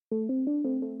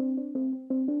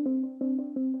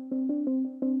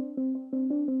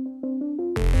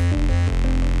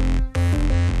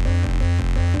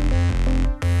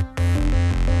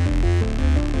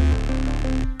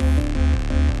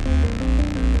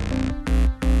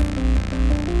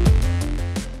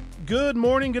Good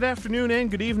morning, good afternoon, and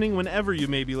good evening whenever you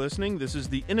may be listening. This is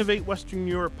the Innovate Western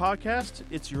Europe podcast.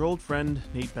 It's your old friend,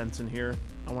 Nate Benson here.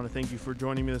 I want to thank you for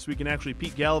joining me this week. And actually,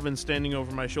 Pete Gallivan's standing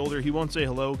over my shoulder. He won't say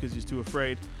hello because he's too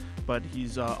afraid, but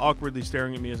he's awkwardly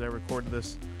staring at me as I record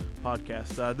this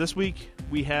podcast. This week,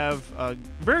 we have a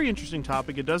very interesting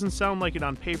topic. It doesn't sound like it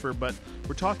on paper, but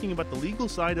we're talking about the legal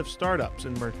side of startups.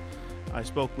 And I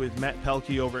spoke with Matt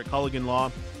Pelkey over at Culligan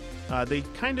Law. They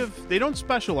don't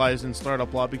specialize in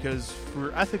startup law because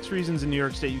for ethics reasons in New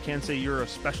York State, you can't say you're a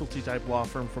specialty type law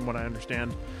firm from what I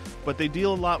understand. But they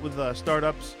deal a lot with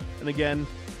startups, and again,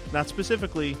 not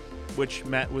specifically, which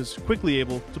Matt was quickly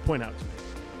able to point out to me.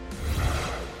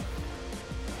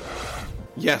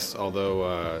 Yes,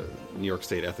 although New York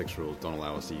State ethics rules don't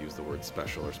allow us to use the word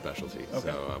special or specialty.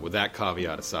 Okay. So with that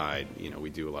caveat aside, we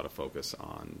do a lot of focus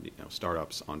on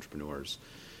startups, entrepreneurs,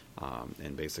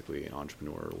 and basically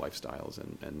entrepreneur lifestyles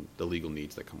and the legal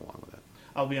needs that come along with that.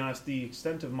 I'll be honest, the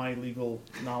extent of my legal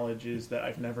knowledge is that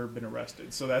I've never been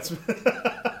arrested. So that's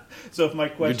so if my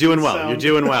questions You're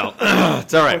doing well.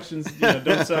 It's all right. Questions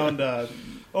don't sound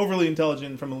overly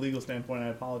intelligent from a legal standpoint, I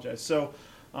apologize. So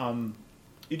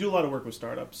you do a lot of work with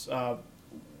startups.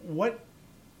 What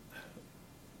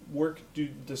work do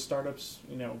the startups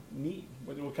need?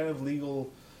 What kind of legal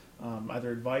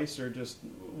either advice or just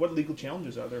what legal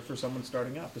challenges are there for someone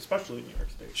starting up, especially in New York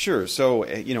State? Sure. So,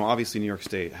 obviously New York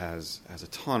State has a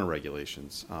ton of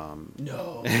regulations.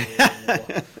 No.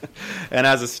 And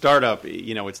as a startup,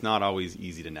 it's not always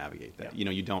easy to navigate that. Yeah.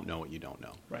 You don't know what you don't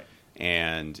know. Right.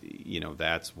 And,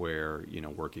 that's where,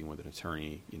 working with an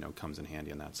attorney, comes in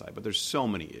handy on that side. But there's so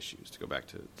many issues, to go back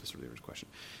to sort of the original question.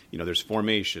 There's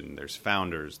formation, there's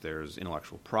founders, there's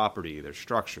intellectual property, there's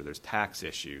structure, there's tax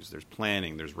issues, there's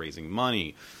planning, there's raising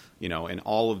money, and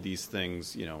all of these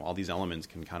things, all these elements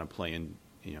can kind of play in,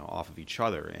 off of each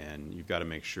other. And you've got to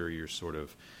make sure you're sort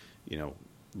of,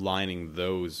 lining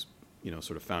those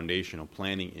sort of foundational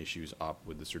planning issues up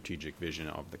with the strategic vision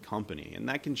of the company. And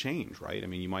that can change, right? I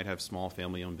mean, you might have small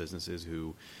family-owned businesses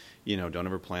who, don't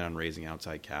ever plan on raising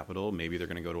outside capital. Maybe they're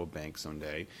going to go to a bank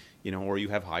someday, or you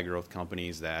have high-growth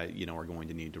companies that, are going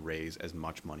to need to raise as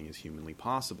much money as humanly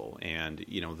possible. And,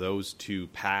 those two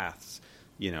paths,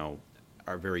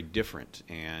 are very different,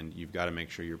 and you've got to make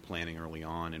sure you're planning early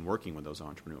on and working with those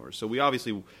entrepreneurs. So we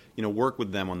obviously, work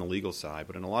with them on the legal side,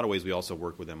 but in a lot of ways we also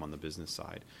work with them on the business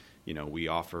side. We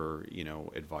offer,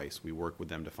 advice. We work with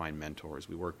them to find mentors.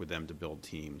 We work with them to build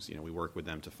teams. We work with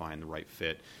them to find the right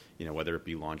fit, whether it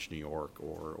be Launch New York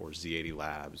or Z80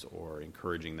 Labs or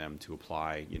encouraging them to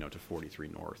apply, to 43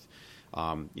 North.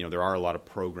 There are a lot of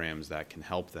programs that can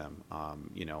help them,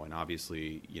 and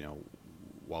obviously,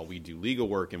 while we do legal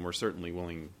work and we're certainly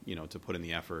willing, to put in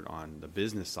the effort on the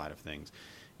business side of things,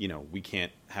 we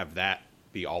can't have that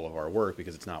be all of our work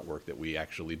because it's not work that we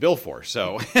actually bill for.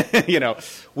 So,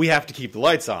 we have to keep the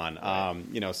lights on,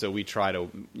 so we try to,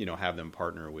 have them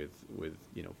partner with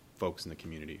folks in the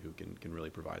community who can really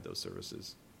provide those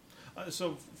services.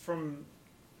 So from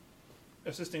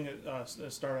assisting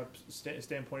a startup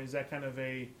standpoint, is that kind of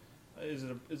is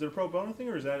it a pro bono thing,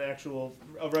 or is that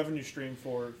a revenue stream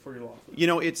for your law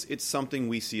firm? It's something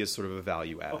we see as sort of a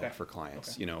value add for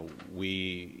clients. Okay.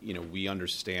 We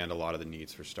understand a lot of the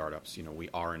needs for startups. We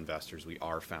are investors, we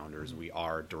are founders, we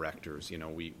are directors.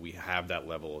 We have that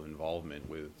level of involvement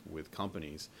with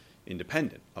companies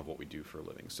independent of what we do for a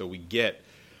living. So we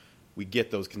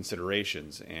get those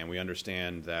considerations, and we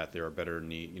understand that there are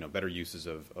better uses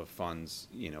of funds,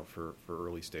 for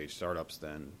early stage startups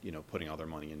than, putting all their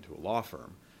money into a law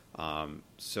firm.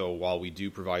 So while we do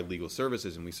provide legal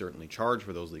services, and we certainly charge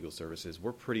for those legal services,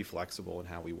 we're pretty flexible in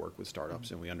how we work with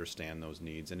startups, and we understand those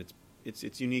needs, and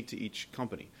it's unique to each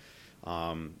company.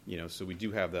 So we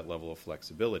do have that level of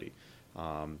flexibility.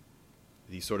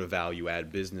 The sort of value-add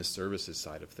business services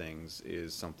side of things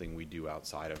is something we do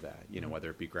outside of that, whether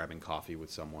it be grabbing coffee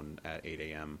with someone at 8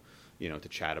 a.m., to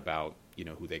chat about,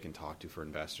 who they can talk to for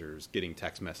investors, getting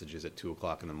text messages at 2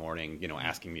 o'clock in the morning,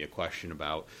 asking me a question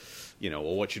about,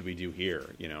 well, what should we do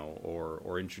here,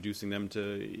 or introducing them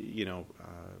to,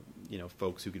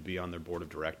 folks who could be on their board of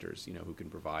directors, who can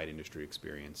provide industry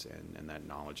experience and that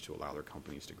knowledge to allow their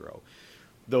companies to grow.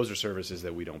 Those are services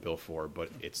that we don't bill for, but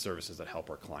it's services that help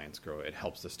our clients grow. It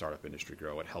helps the startup industry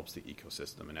grow. It helps the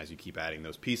ecosystem. And as you keep adding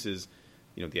those pieces,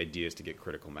 the idea is to get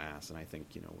critical mass. And I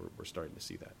think, we're starting to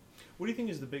see that. What do you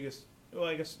think is the biggest, well,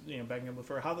 I guess, backing up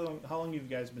before, how long have you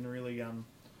guys been really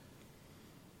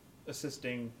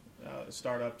assisting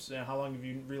startups? And how long have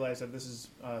you realized that this is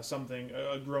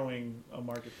a growing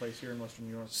marketplace here in Western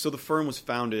New York? So the firm was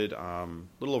founded a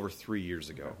little over 3 years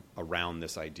ago around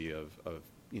this idea of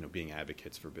being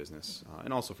advocates for business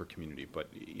and also for community, but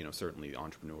certainly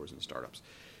entrepreneurs and startups.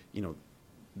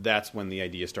 That's when the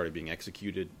idea started being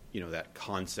executed. That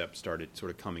concept started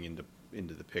sort of coming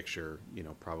into the picture.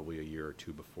 Probably a year or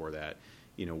two before that.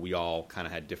 We all kind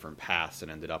of had different paths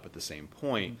and ended up at the same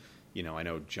point. I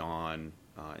know John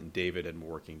and David had been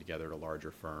working together at a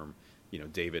larger firm.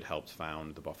 David helped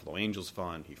found the Buffalo Angels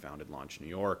Fund. He founded Launch New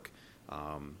York.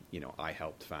 I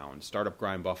helped found Startup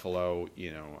Grind Buffalo.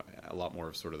 A lot more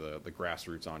of sort of the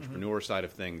grassroots entrepreneur side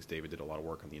of things. David did a lot of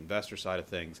work on the investor side of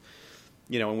things.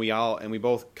 And we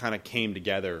both kind of came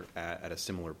together at a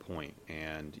similar point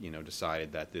and,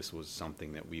 decided that this was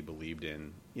something that we believed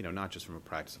in, not just from a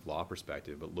practice of law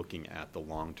perspective, but looking at the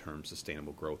long-term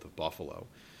sustainable growth of Buffalo,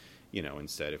 and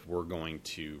said, if we're going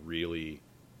to really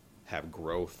have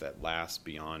growth that lasts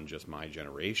beyond just my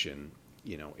generation,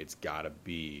 it's got to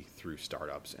be through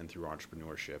startups and through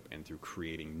entrepreneurship and through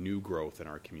creating new growth in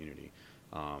our community.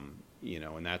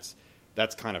 And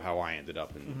that's kind of how I ended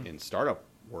up in startup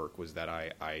work, was that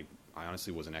I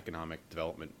honestly was an economic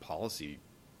development policy,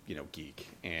 geek,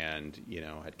 and,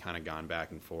 had kind of gone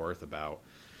back and forth about,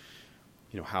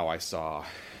 how I saw,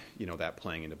 that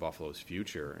playing into Buffalo's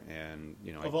future. And,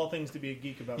 of all things to be a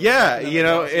geek about. Yeah,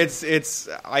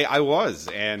 I was.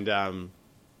 And,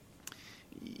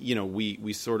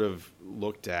 we sort of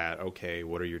looked at, okay,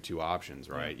 what are your two options,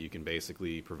 right? You can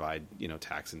basically provide,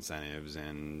 tax incentives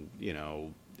and,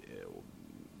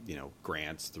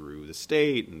 grants through the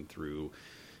state and through,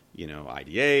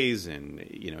 IDAs, and,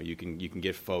 you can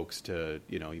get folks to,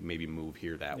 maybe move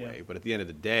here that way. But at the end of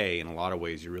the day, in a lot of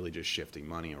ways, you're really just shifting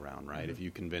money around, right? If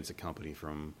you convince a company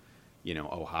from,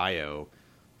 Ohio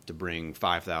to bring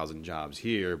 5,000 jobs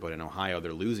here, but in Ohio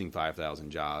they're losing 5,000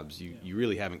 jobs, you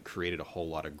really haven't created a whole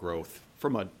lot of growth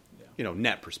from a,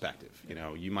 net perspective.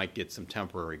 You might get some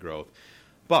temporary growth,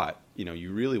 but,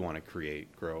 you really want to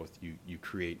create growth. You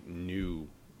create new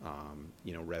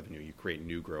revenue, you create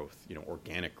new growth,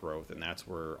 organic growth, and that's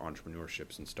where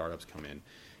entrepreneurships and startups come in,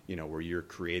 where you're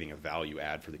creating a value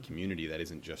add for the community that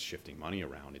isn't just shifting money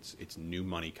around. It's new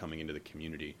money coming into the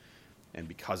community, and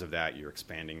because of that, you're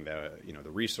expanding the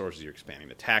resources, you're expanding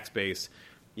the tax base.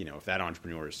 If that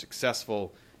entrepreneur is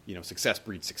successful, success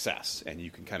breeds success, and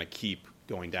you can kind of keep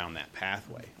going down that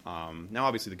pathway. Now,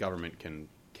 obviously, the government can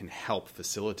help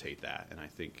facilitate that, and I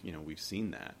think we've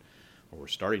seen that, or we're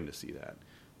starting to see that.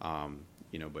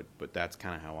 But that's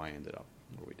kind of how I ended up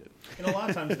where we did. And a lot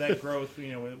of times that growth,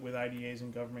 with IDAs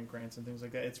and government grants and things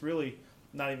like that, it's really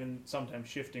not even sometimes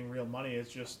shifting real money.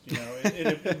 It's just,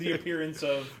 the appearance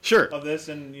of this,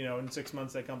 and, in 6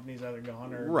 months that company's either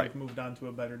gone or they've moved on to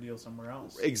a better deal somewhere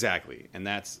else. Exactly. And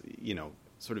that's,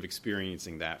 sort of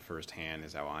experiencing that firsthand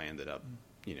is how I ended up,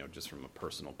 just from a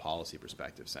personal policy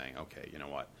perspective, saying, okay, you know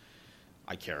what?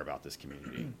 I care about this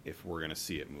community. If we're going to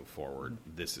see it move forward,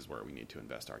 this is where we need to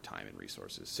invest our time and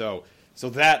resources. So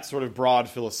that sort of broad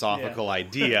philosophical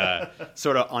idea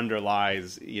sort of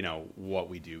underlies, what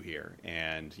we do here.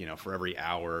 And, for every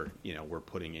hour, we're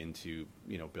putting into,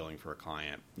 billing for a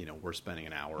client, we're spending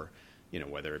an hour,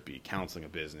 whether it be counseling a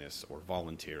business or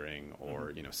volunteering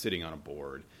or, sitting on a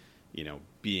board,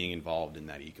 being involved in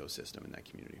that ecosystem, in that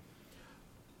community.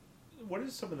 What are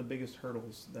some of the biggest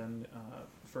hurdles then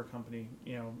for a company?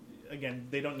 Again,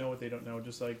 they don't know what they don't know.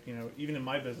 Just like even in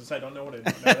my business, I don't know what I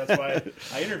don't know. That's why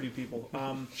I interview people.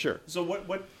 Sure. So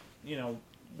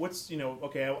what's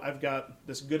okay? I've got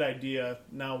this good idea.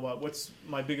 Now what? What's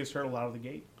my biggest hurdle out of the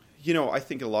gate? I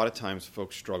think a lot of times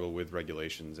folks struggle with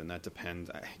regulations, and that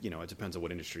depends. It depends on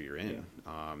what industry you're in.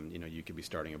 Yeah. You could be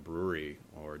starting a brewery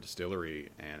or a distillery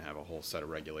and have a whole set of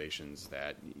regulations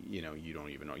that you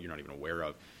don't even know, you're not even aware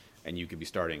of. And you could be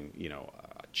starting,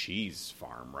 a cheese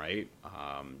farm, right?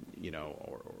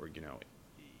 Or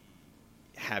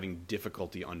having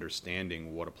difficulty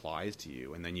understanding what applies to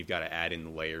you. And then you've got to add in the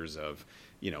layers of,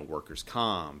 workers'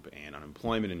 comp and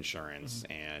unemployment insurance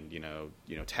and,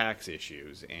 tax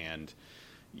issues and,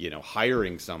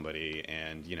 hiring somebody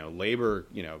and, labor,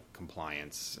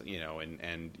 compliance,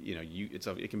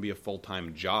 it can be a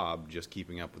full-time job just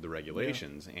keeping up with the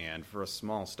regulations. Yeah. And for a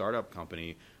small startup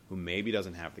company who maybe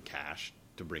doesn't have the cash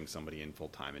to bring somebody in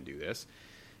full-time and do this,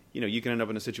 you can end up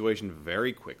in a situation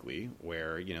very quickly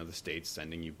where, the state's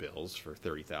sending you bills for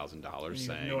 $30,000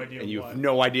 saying, and you have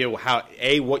no idea how,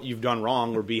 A, what you've done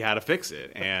wrong, or B, how to fix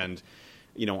it. And,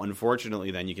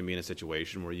 unfortunately, then you can be in a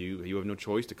situation where you have no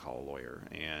choice to call a lawyer.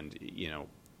 And,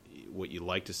 what you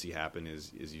like to see happen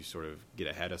is you sort of get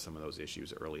ahead of some of those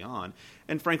issues early on.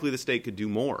 And frankly, the state could do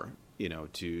more,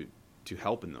 to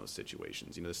help in those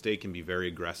situations. The state can be very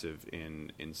aggressive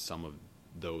in some of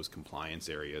those compliance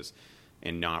areas,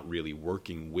 and not really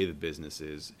working with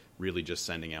businesses, really just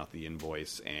sending out the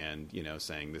invoice and,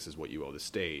 saying this is what you owe the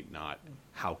state, not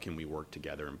how can we work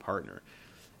together and partner.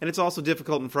 And it's also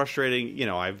difficult and frustrating.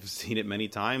 I've seen it many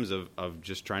times of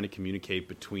just trying to communicate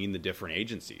between the different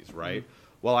agencies, right? Mm-hmm.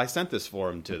 Well, I sent this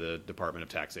form to the Department of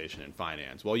Taxation and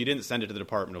Finance. Well, you didn't send it to the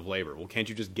Department of Labor. Well, can't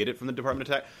you just get it from the Department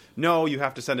of Tax? No, you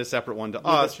have to send a separate one to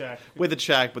us with a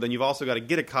check, but then you've also got to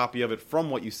get a copy of it from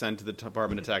what you sent to the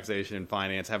Department of Taxation and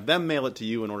Finance, have them mail it to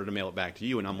you in order to mail it back to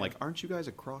you. And I'm like, aren't you guys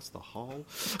across the hall?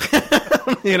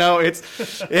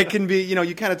 It can be,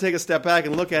 you kind of take a step back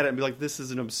and look at it and be like, this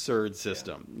is an absurd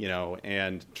system,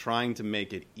 and trying to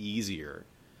make it easier,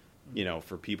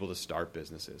 for people to start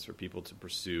businesses, for people to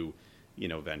pursue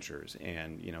ventures,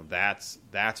 and that's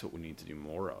what we need to do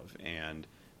more of. And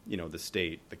the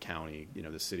state, the county,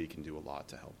 the city can do a lot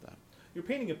to help that. You're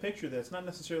painting a picture that's not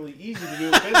necessarily easy to do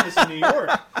a business in New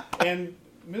York, and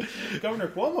Governor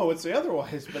Cuomo would say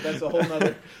otherwise, but that's a whole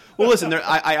nother. Well, listen, there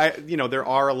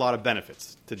are a lot of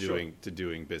benefits to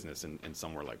doing business in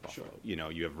somewhere like Buffalo.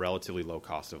 Sure. You have relatively low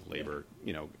cost of labor.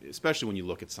 Yeah. Especially when you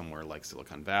look at somewhere like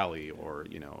Silicon Valley or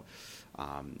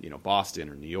Boston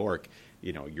or New York.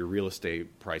 Your real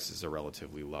estate prices are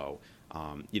relatively low.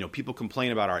 People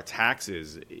complain about our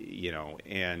taxes,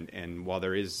 and while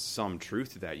there is some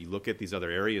truth to that, you look at these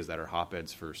other areas that are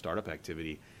hotbeds for startup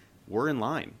activity, we're in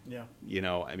line. Yeah.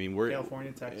 We're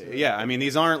California, Texas. Yeah.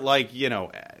 These aren't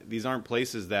these aren't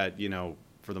places that,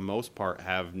 for the most part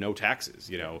have no taxes.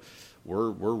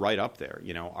 We're right up there.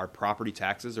 Our property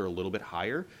taxes are a little bit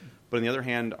higher, but on the other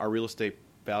hand, our real estate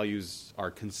values are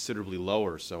considerably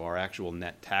lower, so our actual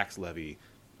net tax levy,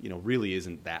 really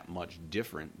isn't that much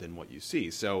different than what you see.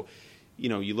 So,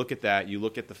 you look at that, you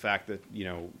look at the fact that,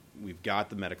 we've got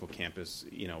the medical campus,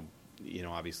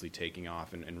 obviously taking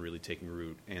off and really taking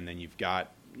root, and then you've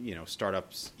got, a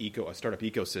startup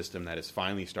ecosystem that is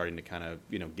finally starting to kind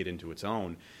of, get into its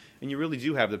own, and you really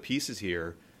do have the pieces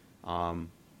here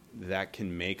that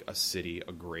can make a city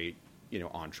a great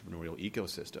entrepreneurial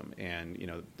ecosystem. And,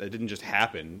 that didn't just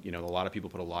happen. A lot of people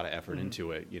put a lot of effort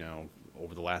into it,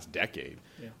 over the last decade.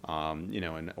 Yeah.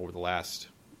 And over the last,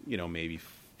 maybe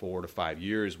 4 to 5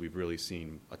 years, we've really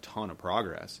seen a ton of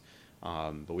progress.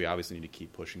 But we obviously need to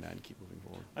keep pushing that and keep moving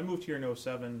forward. I moved here in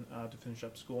 2007 to finish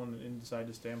up school and decided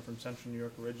to stay. I'm from Central New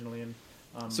York originally. And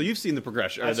so you've seen the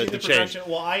progression, or the change. Progression.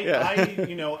 Well, I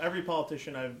every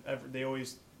politician I've ever, they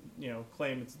always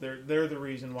claim they're the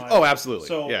reason why. Oh, absolutely.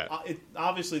 So yeah.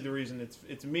 Obviously the reason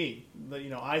it's me.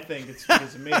 I think it's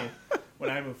because of me when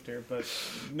I moved here, but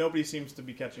nobody seems to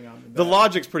be catching on to that. The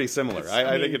logic's pretty similar.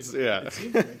 I think it's It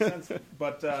seems to make sense.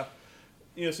 But so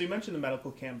you mentioned the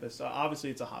medical campus. Obviously,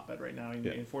 it's a hotbed right now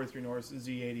in 43 North,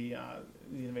 Z80,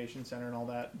 the Innovation Center, and all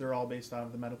that. They're all based out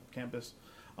of the medical campus.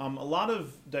 A lot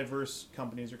of diverse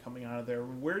companies are coming out of there.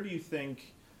 Where do you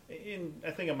think?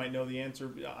 I think I might know the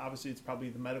answer. Obviously, it's probably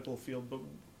the medical field, but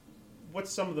what's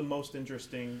some of the most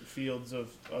interesting fields of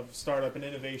startup and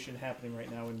innovation happening right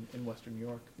now in Western New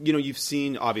York? You've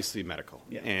seen, obviously, medical.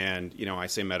 Yeah. And, I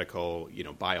say medical,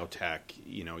 biotech,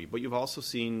 but you've also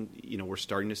seen, we're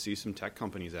starting to see some tech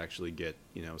companies actually get,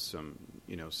 some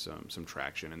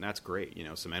traction, and that's great.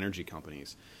 Some energy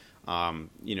companies.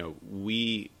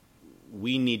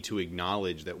 We need to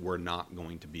acknowledge that we're not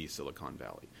going to be Silicon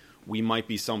Valley. We might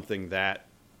be something that,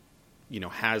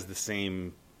 has the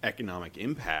same economic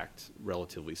impact,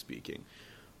 relatively speaking,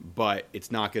 but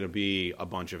it's not going to be a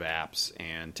bunch of apps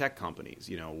and tech companies.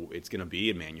 It's going to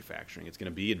be in manufacturing. It's going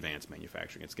to be advanced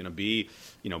manufacturing. It's going to be,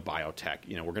 biotech.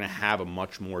 We're going to have a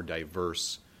much more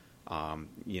diverse,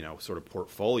 sort of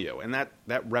portfolio, and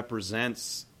that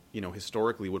represents,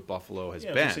 historically what Buffalo has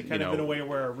been. It's kind of in a way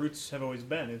where our roots have always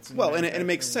been. And it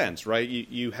makes sense, right?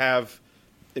 You have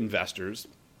investors.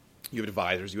 You have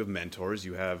advisors, you have mentors,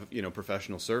 you have,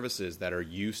 professional services that are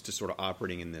used to sort of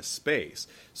operating in this space.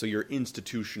 So your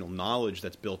institutional knowledge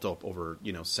that's built up over,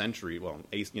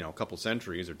 a couple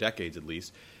centuries or decades at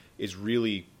least, is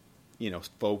really,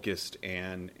 focused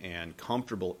and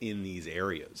comfortable in these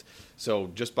areas. So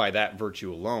just by that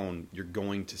virtue alone, you're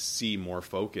going to see more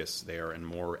focus there and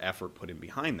more effort put in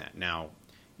behind that. Now,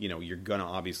 you're going to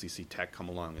obviously see tech come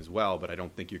along as well, but I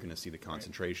don't think you're going to see the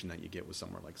concentration that you get with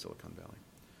somewhere like Silicon Valley.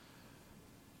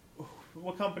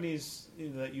 What companies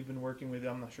that you've been working with?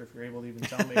 I'm not sure if you're able to even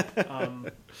tell me.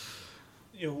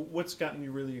 what's gotten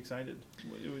you really excited?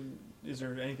 Is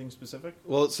there anything specific?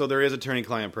 Well, so there is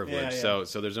attorney-client privilege, Yeah.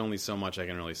 so there's only so much I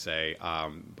can really say.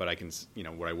 But I can,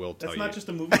 what I will tell That's you. not just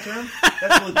a movie term.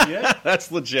 That's legit.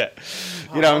 That's legit.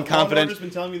 And confidential. been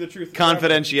telling me the truth.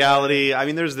 Confidentiality. I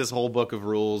mean, there's this whole book of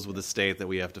rules with the state that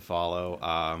we have to follow.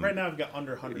 Right now, I've got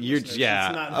under 100. You're, listeners. yeah.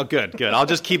 It's not... Oh, good. I'll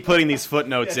just keep putting these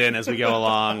footnotes in as we go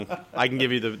along. I can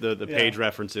give you the page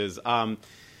references.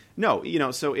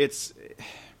 No, so it's,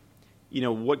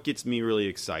 what gets me really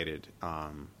excited,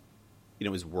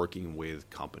 is working with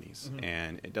companies. Mm-hmm.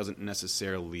 And it doesn't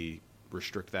necessarily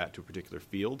restrict that to a particular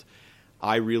field.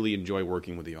 I really enjoy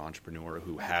working with the entrepreneur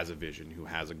who has a vision, who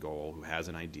has a goal, who has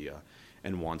an idea,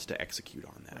 and wants to execute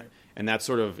on that. Right. And that's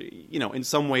sort of, in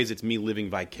some ways it's me living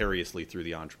vicariously through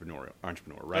the entrepreneur,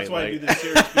 right? That's why I do this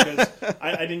series, because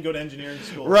I didn't go to engineering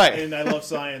school. Right. And I love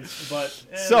science, but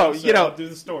I'll do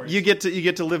the stories. You get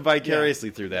to live vicariously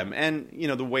through them. And,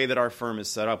 the way that our firm is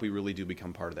set up, we really do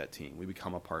become part of that team. We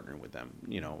become a partner with them,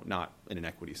 not in an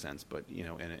equity sense, but,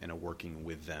 in a working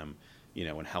with them,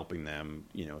 and helping them,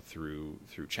 through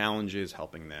challenges,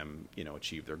 helping them,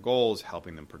 achieve their goals,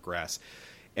 helping them progress.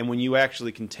 And when you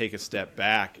actually can take a step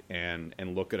back and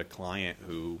look at a client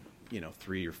who,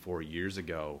 3 or 4 years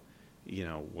ago,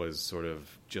 was sort of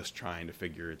just trying to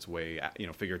figure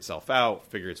itself out,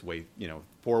 figure its way,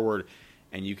 forward,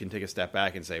 and you can take a step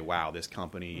back and say, wow, this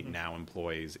company now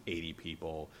employs 80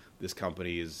 people. This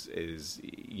company is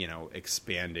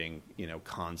expanding,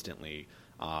 constantly.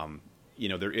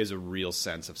 There is a real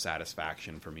sense of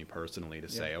satisfaction for me personally to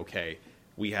say, okay,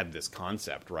 we had this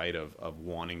concept, right, of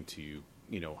wanting to,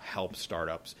 help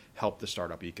startups, help the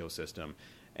startup ecosystem,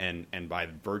 and by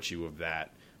virtue of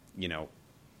that,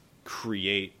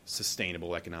 create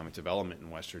sustainable economic development in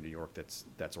Western New York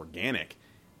that's organic,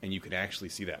 and you can actually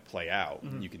see that play out.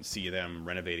 Mm-hmm. You can see them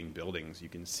renovating buildings. You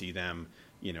can see them,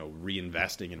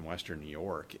 reinvesting in Western New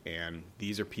York. And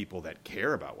these are people that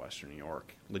care about Western New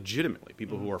York legitimately,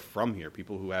 people who are from here,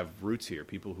 people who have roots here,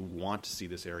 people who want to see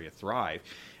this area thrive.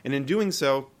 And in doing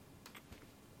so,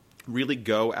 really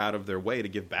go out of their way to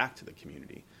give back to the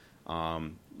community.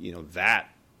 That,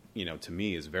 to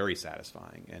me is very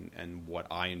satisfying and what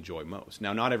I enjoy most.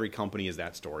 Now, not every company is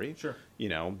that story. Sure.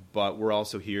 But we're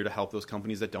also here to help those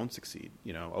companies that don't succeed.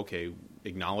 Okay,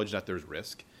 acknowledge that there's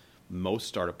risk. Most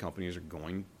startup companies are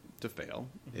going to fail.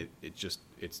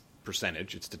 It's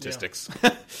percentage, it's statistics.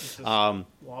 Yeah. It's law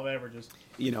of averages.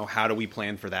 How do we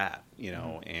plan for that?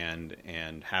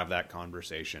 And have that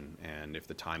conversation. And if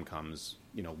the time comes,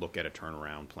 look at a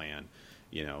turnaround plan.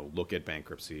 Look at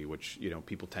bankruptcy, which,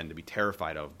 people tend to be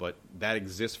terrified of, but that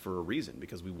exists for a reason,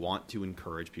 because we want to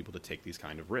encourage people to take these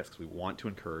kind of risks. We want to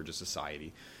encourage a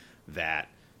society that,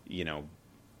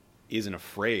 isn't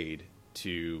afraid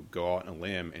to go out on a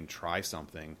limb and try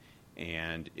something.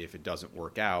 And if it doesn't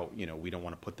work out, we don't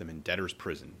want to put them in debtor's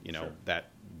prison. Sure.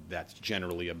 That's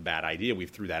generally a bad idea. We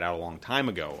threw that out a long time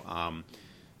ago.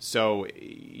 So,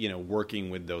 working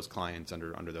with those clients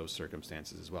under those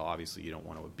circumstances as well. Obviously, you don't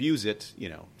want to abuse it.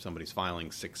 Somebody's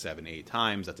filing 6, 7, 8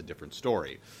 times. That's a different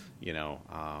story.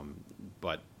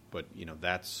 But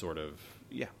that's sort of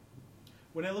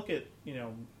When I look at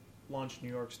Launch New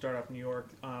York, Startup New York,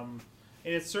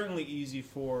 and it's certainly easy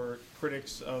for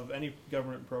critics of any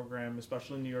government program,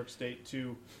 especially in New York State,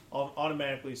 to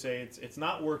automatically say it's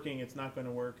not working, it's not going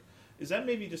to work. Is that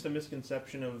maybe just a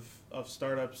misconception of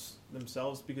startups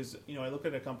themselves? Because, I look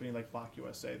at a company like Flock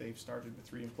USA. They've started with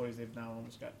 3 employees. They've now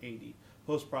almost got 80.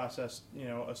 Post-process,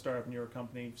 a startup New York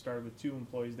company started with 2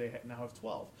 employees. They now have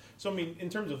 12. So, in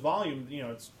terms of volume,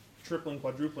 it's tripling,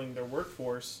 quadrupling their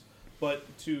workforce. But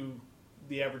to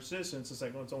the average citizen, it's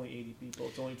like, it's only 80 people.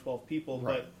 It's only 12 people.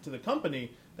 Right. But to the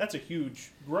company, that's a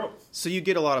huge growth. So you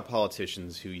get a lot of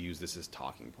politicians who use this as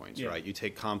talking points, right? You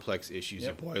take complex issues,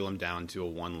 Yep. you boil them down to a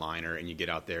one-liner, and you get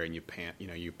out there and you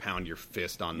pound your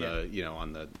fist on the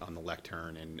on the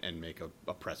lectern and make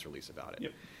a press release about it.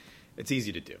 Yep. It's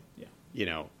easy to do.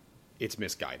 Yeah. It's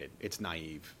misguided. It's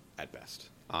naive at best.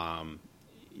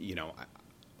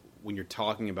 When you're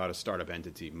talking about a startup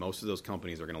entity, most of those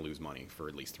companies are going to lose money for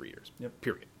at least 3 years. Yep.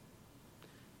 Period.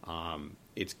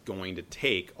 It's going to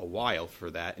take a while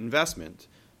for that investment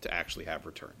to actually have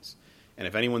returns. And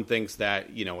if anyone thinks that,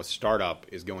 a startup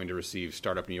is going to receive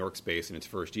Startup New York space in its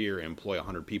first year and employ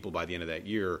 100 people by the end of that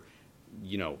year,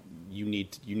 you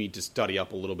need to study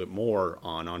up a little bit more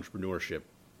on entrepreneurship,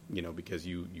 because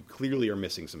you clearly are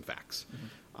missing some facts.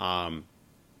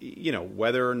 Mm-hmm.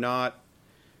 Whether or not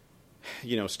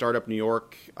Startup New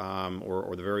York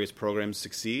or the various programs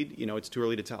succeed, it's too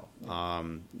early to tell.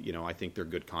 I think they're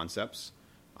good concepts.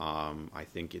 I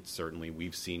think it's certainly,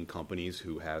 we've seen companies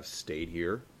who have stayed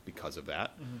here because of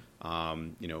that.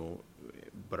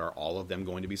 But are all of them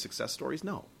going to be success stories?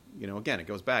 No. Again, it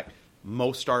goes back.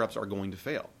 Most startups are going to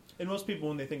fail. And most people,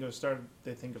 when they think of a startup,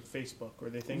 they think of Facebook, or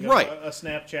they think of Right. a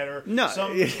Snapchat, or No.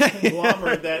 some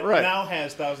conglomerate that Right. now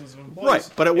has thousands of employees. Right.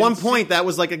 But at And one point, that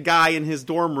was like a guy in his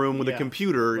dorm room with a Yeah.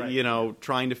 computer, Right.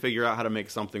 trying to figure out how to make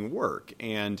something work.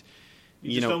 And,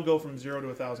 you just don't go from $0 to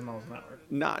 $1,000 an hour.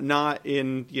 not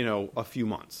in, a few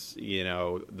months.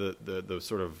 The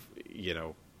sort of,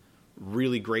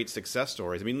 really great success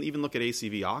stories. I mean, even look at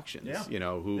ACV Auctions.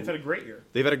 Yeah. Who They've had a great year.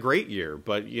 They've had a great year,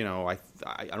 but I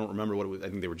don't remember what it was. I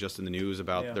think they were just in the news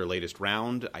about their latest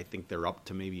round. I think they're up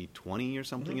to maybe 20 or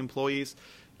something employees.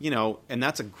 And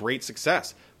that's a great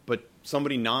success. But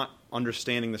somebody not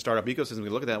understanding the startup ecosystem, we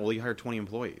look at that. Well, you hired 20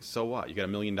 employees, so what? You got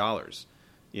 $1 million.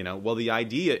 Well, the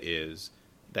idea is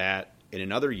that in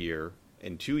another year,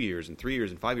 in 2 years, in 3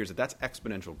 years, in 5 years, that's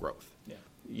exponential growth. Yeah.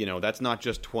 That's not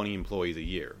just 20 employees a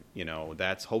year.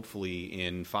 That's hopefully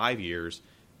in 5 years,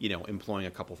 employing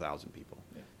a couple thousand people.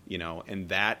 Yeah. And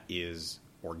that is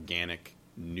organic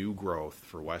new growth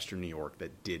for Western New York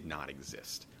that did not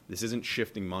exist. This isn't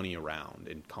shifting money around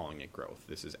and calling it growth.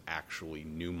 This is actually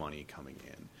new money coming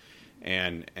in.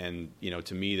 And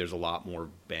to me, there's a lot more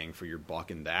bang for your buck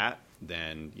in that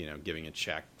than, giving a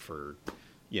check for,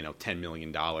 $10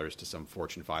 million to some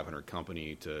Fortune 500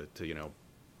 company to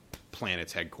plan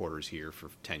its headquarters here for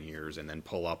 10 years and then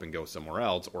pull up and go somewhere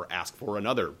else, or ask for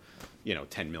another,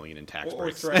 $10 million in tax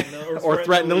breaks, or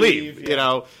threaten to leave,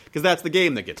 because that's the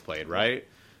game that gets played, right?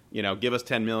 Give us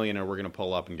 10 million or we're going to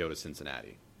pull up and go to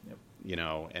Cincinnati. Yep.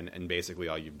 And basically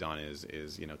all you've done is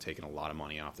taken a lot of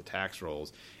money off the tax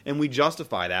rolls. And we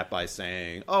justify that by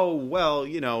saying, oh, well,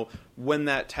 when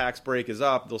that tax break is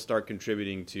up, they'll start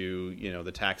contributing to,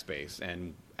 the tax base.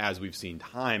 And as we've seen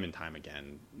time and time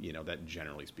again, that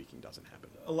generally speaking doesn't happen.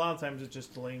 A lot of times it's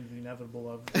just delaying the inevitable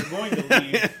of they're going to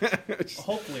leave.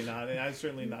 Hopefully not, and I'm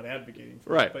certainly not advocating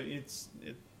for it. But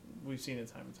we've seen it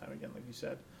time and time again, like you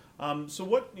said. So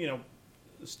what,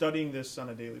 studying this on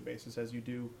a daily basis as you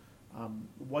do,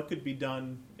 what could be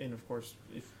done? And of course,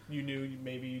 if you knew,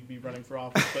 maybe you'd be running for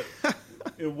office. But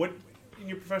what, in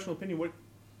your professional opinion,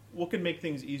 what could make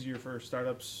things easier for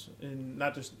startups in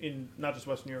not just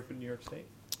Western New York, but New York State?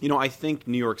 I think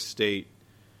New York State,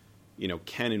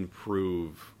 can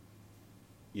improve,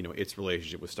 its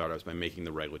relationship with startups by making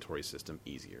the regulatory system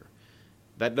easier.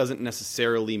 That doesn't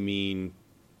necessarily mean,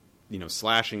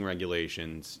 slashing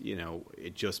regulations.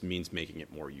 It just means making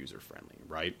it more user-friendly,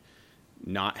 right?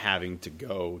 Not having to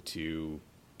go to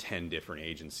 10 different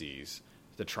agencies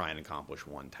to try and accomplish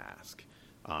one task.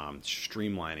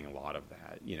 Streamlining a lot of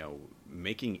that,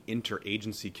 making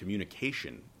interagency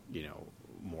communication,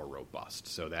 more robust,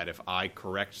 so that if I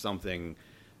correct something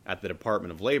at the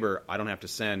Department of Labor, I don't have to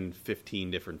send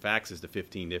 15 different faxes to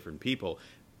 15 different people.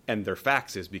 And they're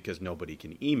faxes because nobody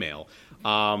can email.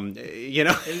 It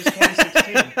is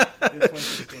 2016.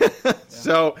 Yeah.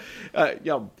 So,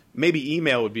 maybe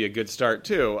email would be a good start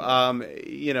too.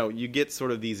 You get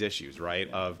sort of these issues, right?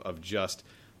 Of just,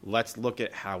 let's look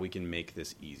at how we can make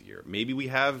this easier. Maybe we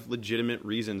have legitimate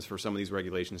reasons for some of these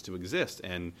regulations to exist.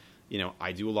 And,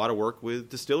 I do a lot of work with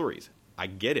distilleries. I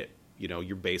get it.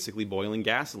 You're basically boiling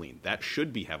gasoline. That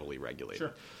should be heavily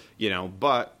regulated. Sure.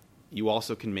 But you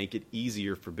also can make it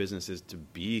easier for businesses to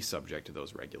be subject to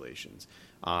those regulations.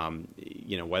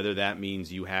 Whether that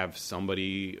means you have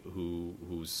somebody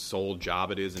whose sole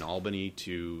job it is in Albany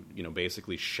to,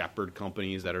 basically shepherd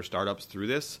companies that are startups through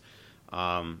this,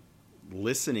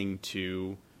 listening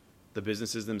to the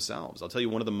businesses themselves. I'll tell you,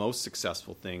 one of the most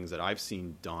successful things that I've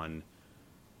seen done,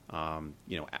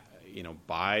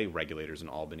 by regulators in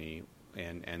Albany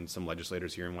and some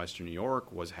legislators here in Western New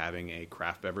York was having a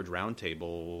craft beverage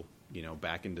roundtable,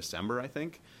 back in December, I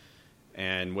think.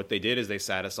 And what they did is they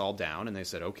sat us all down and they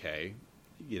said, okay,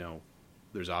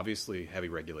 there's obviously heavy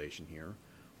regulation here.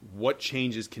 What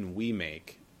changes can we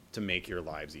make to make your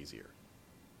lives easier?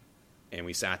 And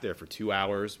we sat there for 2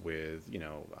 hours with,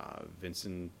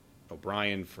 Vincent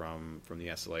O'Brien from the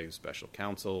SLA, who's special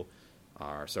counsel.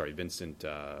 Vincent,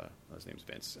 his name's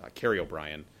Vince. Kerry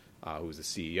O'Brien, who was the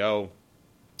CEO.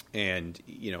 And,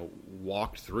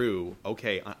 walked through,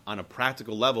 okay, on a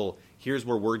practical level, here's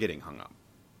where we're getting hung up.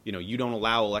 You don't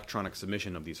allow electronic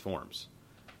submission of these forms.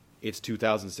 It's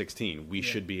 2016. We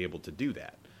should be able to do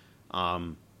that.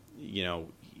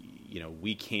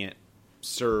 We can't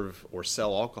serve or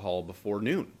sell alcohol before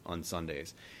noon on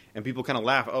Sundays. And people kind of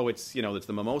laugh, oh, it's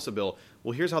the mimosa bill.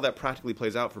 Well, here's how that practically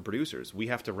plays out for producers. We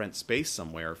have to rent space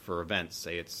somewhere for events.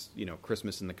 Say it's,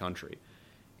 Christmas in the country.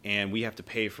 And we have to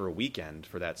pay for a weekend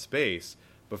for that space.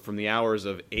 But from the hours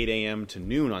of 8 a.m. to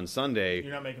noon on Sunday,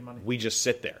 you're not making money. We just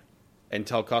sit there and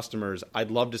tell customers, I'd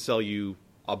love to sell you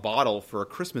a bottle for a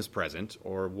Christmas present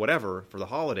or whatever for the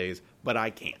holidays, but I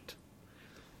can't.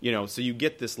 So you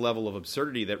get this level of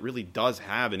absurdity that really does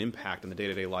have an impact on the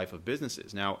day-to-day life of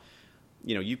businesses. Now,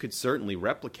 you could certainly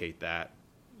replicate that,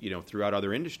 throughout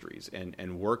other industries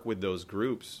and work with those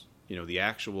groups, the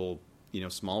actual,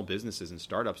 small businesses and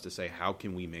startups to say, how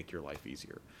can we make your life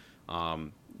easier?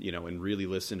 And really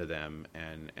listen to them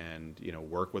and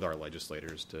work with our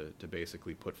legislators to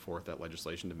basically put forth that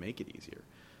legislation to make it easier.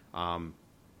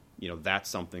 That's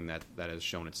something that has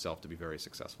shown itself to be very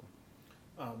successful.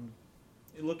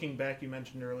 Looking back, you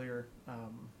mentioned earlier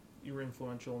you were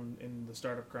influential in the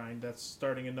startup grind. That's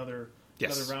starting another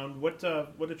round.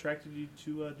 What attracted you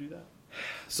to do that?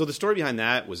 So the story behind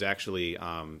that was actually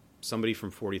somebody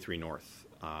from 43 North,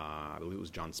 I believe it was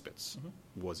John Spitz,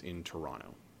 was in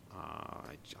Toronto.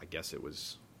 I guess it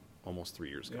was almost 3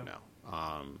 years ago now.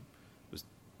 It was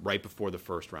right before the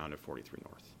first round of 43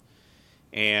 North.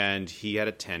 And he had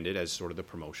attended, as sort of the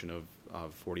promotion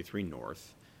of 43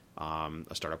 North,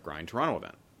 a Startup Grind Toronto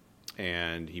event.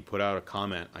 And he put out a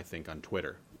comment, I think, on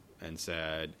Twitter and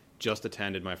said, just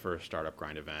attended my first Startup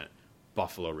Grind event.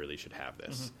 Buffalo really should have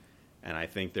this. And I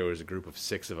think there was a group of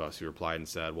 6 of us who replied and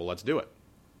said, well, let's do it.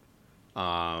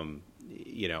 And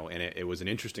it was an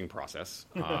interesting process,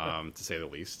 to say the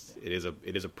least. It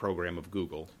is a program of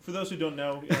Google. For those who don't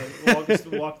know, walk us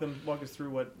through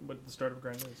what the Startup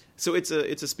Grind is. So it's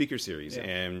a speaker series,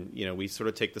 and we sort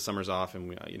of take the summers off, and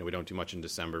we don't do much in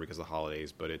December because of the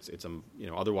holidays. But it's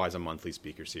otherwise a monthly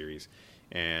speaker series,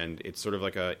 and it's sort of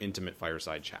like a intimate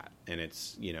fireside chat, and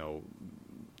it's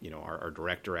our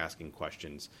director asking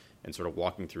questions and sort of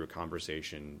walking through a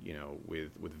conversation,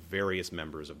 with various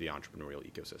members of the entrepreneurial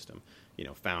ecosystem,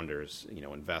 founders,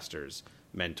 investors,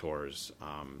 mentors,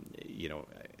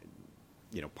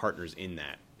 partners in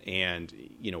that, and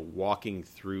walking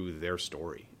through their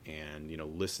story and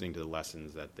listening to the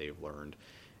lessons that they've learned,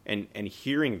 and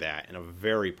hearing that in a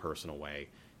very personal way,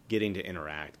 getting to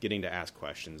interact, getting to ask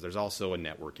questions. There's also a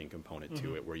networking component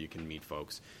to it where you can meet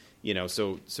folks.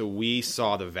 So we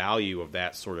saw the value of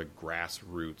that sort of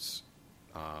grassroots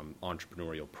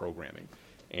entrepreneurial programming.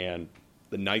 And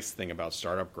the nice thing about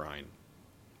Startup Grind,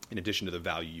 in addition to the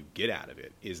value you get out of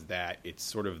it, is that it's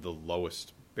sort of the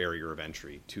lowest barrier of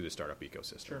entry to the startup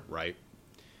ecosystem, right?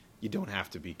 You don't have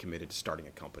to be committed to starting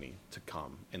a company to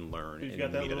come and learn. You've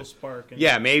got that little spark.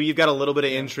 Maybe you've got a little bit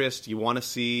of interest. You want to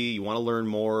see, you want to learn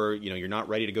more. You're not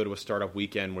ready to go to a startup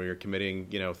weekend where you're committing,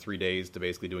 3 days to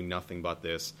basically doing nothing but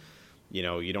this. You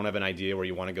don't have an idea where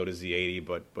you want to go to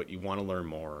Z80, but you want to learn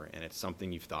more, and it's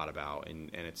something you've thought about, and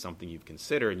it's something you've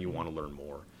considered, and you want to learn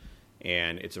more.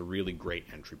 And it's a really great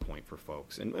entry point for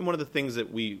folks. And one of the things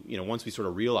that we, once we sort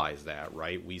of realized that,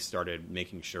 right, we started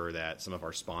making sure that some of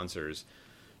our sponsors,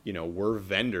 were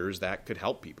vendors that could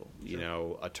help people,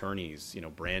 attorneys,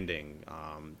 branding,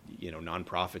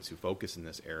 nonprofits who focus in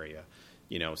this area,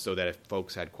 so that if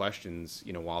folks had questions,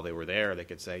 while they were there, they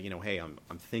could say, hey, I'm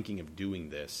thinking of doing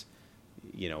this,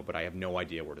 but I have no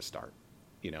idea where to start.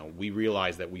 We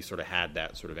realized that we sort of had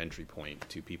that sort of entry point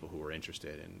to people who were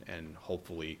interested, and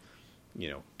hopefully,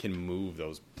 can move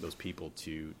those people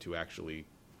to actually,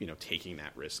 taking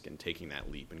that risk and taking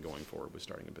that leap and going forward with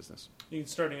starting a business. You're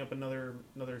starting up another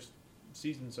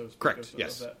season, so to speak. Correct.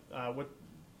 Yes. What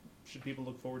should people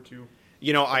look forward to?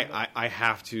 I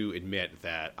have to admit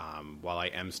that while I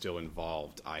am still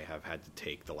involved, I have had to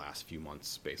take the last few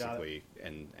months basically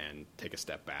and take a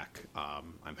step back.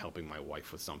 I'm helping my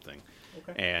wife with something,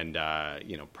 and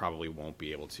probably won't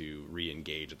be able to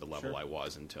re-engage at the level I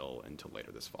was until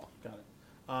later this fall. Got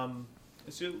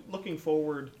it. So looking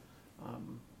forward,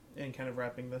 and kind of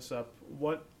wrapping this up,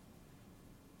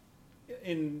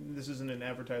 this isn't an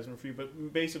advertisement for you,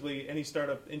 but basically any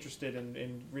startup interested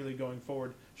in really going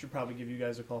forward should probably give you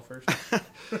guys a call first.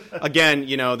 Again,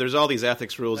 there's all these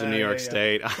ethics rules in New York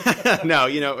State. No,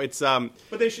 it's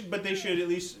But they should at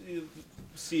least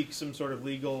seek some sort of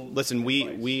legal. Listen,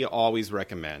 advice. we always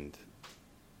recommend,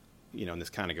 and this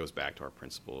kind of goes back to our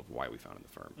principle of why we founded the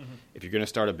firm. If you're going to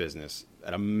start a business,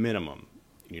 at a minimum,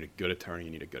 you need a good attorney,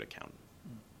 you need a good accountant.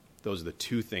 Those are the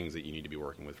 2 things that you need to be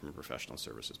working with from a professional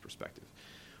services perspective.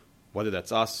 Whether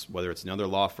that's us, whether it's another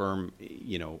law firm,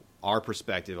 our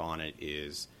perspective on it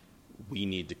is we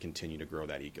need to continue to grow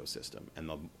that ecosystem.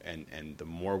 And the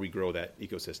more we grow that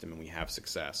ecosystem and we have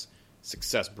success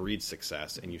breeds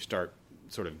success, and you start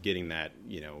sort of getting that,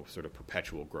 sort of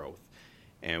perpetual growth.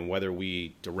 And whether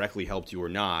we directly helped you or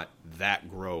not,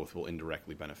 that growth will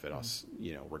indirectly benefit us,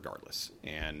 regardless.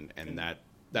 And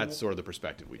that's sort of the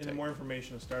perspective we take. And the more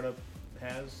information a startup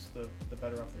has, the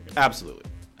better off they're going to be.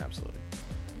 Absolutely.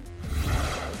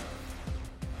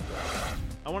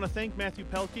 I want to thank Matthew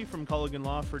Pelkey from Culligan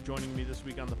Law for joining me this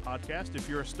week on the podcast. If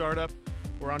you're a startup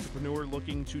or entrepreneur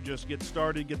looking to just get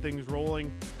started, get things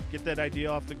rolling, get that idea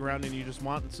off the ground, and you just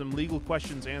want some legal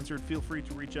questions answered, feel free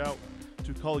to reach out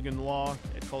to Culligan Law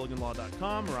at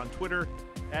culliganlaw.com or on Twitter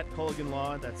at Culligan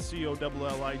Law. That's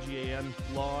COLLIGAN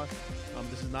Law.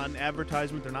 This is not an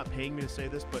advertisement. They're not paying me to say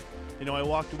this, but I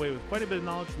walked away with quite a bit of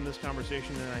knowledge from this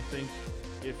conversation, and I think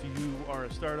if you are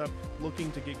a startup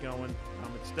looking to get going,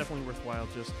 it's definitely worthwhile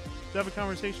just to have a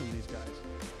conversation with these guys.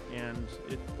 And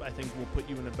it, I think, will put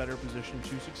you in a better position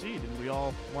to succeed. And we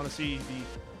all want to see the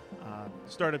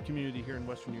startup community here in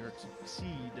Western New York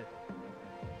succeed.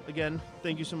 Again,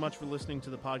 thank you so much for listening to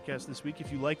the podcast this week.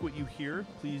 If you like what you hear,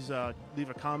 please leave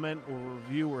a comment or a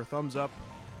review or a thumbs up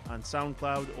on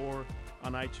SoundCloud or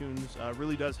on iTunes.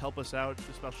 Really does help us out,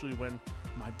 especially when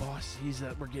my boss sees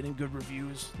that we're getting good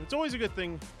reviews. It's always a good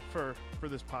thing for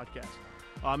this podcast.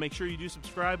 Make sure you do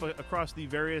subscribe across the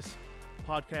various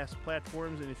podcast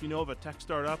platforms. And if you know of a tech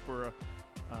startup or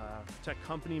a tech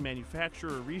company,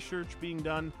 manufacturer, or research being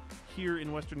done here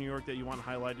in Western New York that you want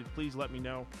highlighted, please let me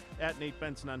know at Nate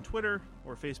Benson on Twitter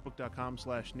or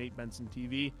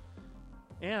Facebook.com/NateBensonTV.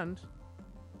 And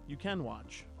you can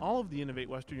watch all of the Innovate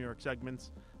Western New York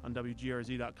segments on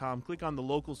WGRZ.com. Click on the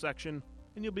local section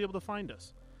and you'll be able to find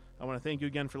us. I want to thank you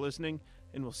again for listening,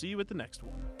 and we'll see you at the next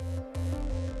one.